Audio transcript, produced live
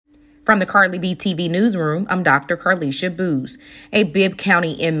From the Carly BTV newsroom, I'm Dr. Carlisha Booz. A Bibb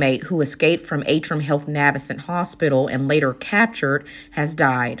County inmate who escaped from Atrium Health Navicent Hospital and later captured has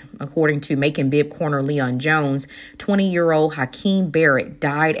died. According to Macon-Bibb Coroner Leon Jones, 20-year-old Hakeem Barrett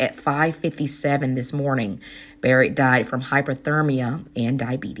died at 5:57 this morning. Barrett died from hypothermia and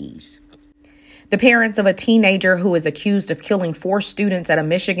diabetes. The parents of a teenager who is accused of killing 4 students at a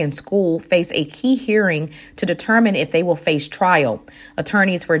Michigan school face a key hearing to determine if they will face trial.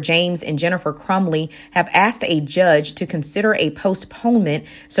 Attorneys for James and Jennifer Crumley have asked a judge to consider a postponement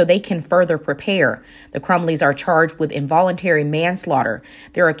so they can further prepare. The Crumleys are charged with involuntary manslaughter.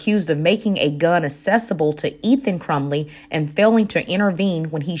 They're accused of making a gun accessible to Ethan Crumley and failing to intervene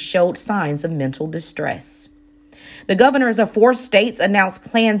when he showed signs of mental distress. The governors of 4 states announced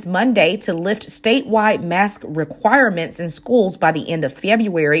plans Monday to lift statewide mask requirements in schools by the end of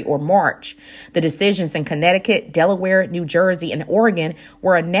February or March. The decisions in Connecticut, Delaware, New Jersey, and Oregon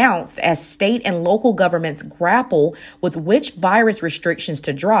were announced as state and local governments grapple with which virus restrictions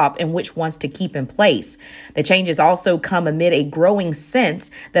to drop and which ones to keep in place. The changes also come amid a growing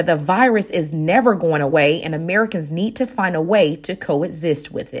sense that the virus is never going away and Americans need to find a way to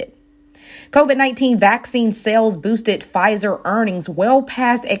coexist with it. COVID-19 vaccine sales boosted Pfizer earnings well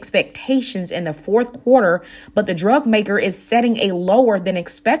past expectations in the fourth quarter, but the drug maker is setting a lower than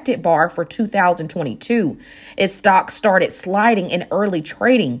expected bar for 2022. Its stock started sliding in early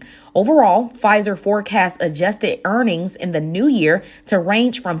trading. Overall, Pfizer forecasts adjusted earnings in the new year to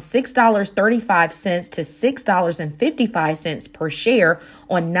range from $6.35 to $6.55 per share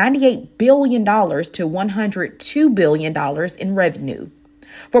on $98 billion to $102 billion in revenue.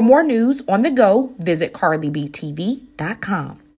 For more news on the go, visit carlybtv.com.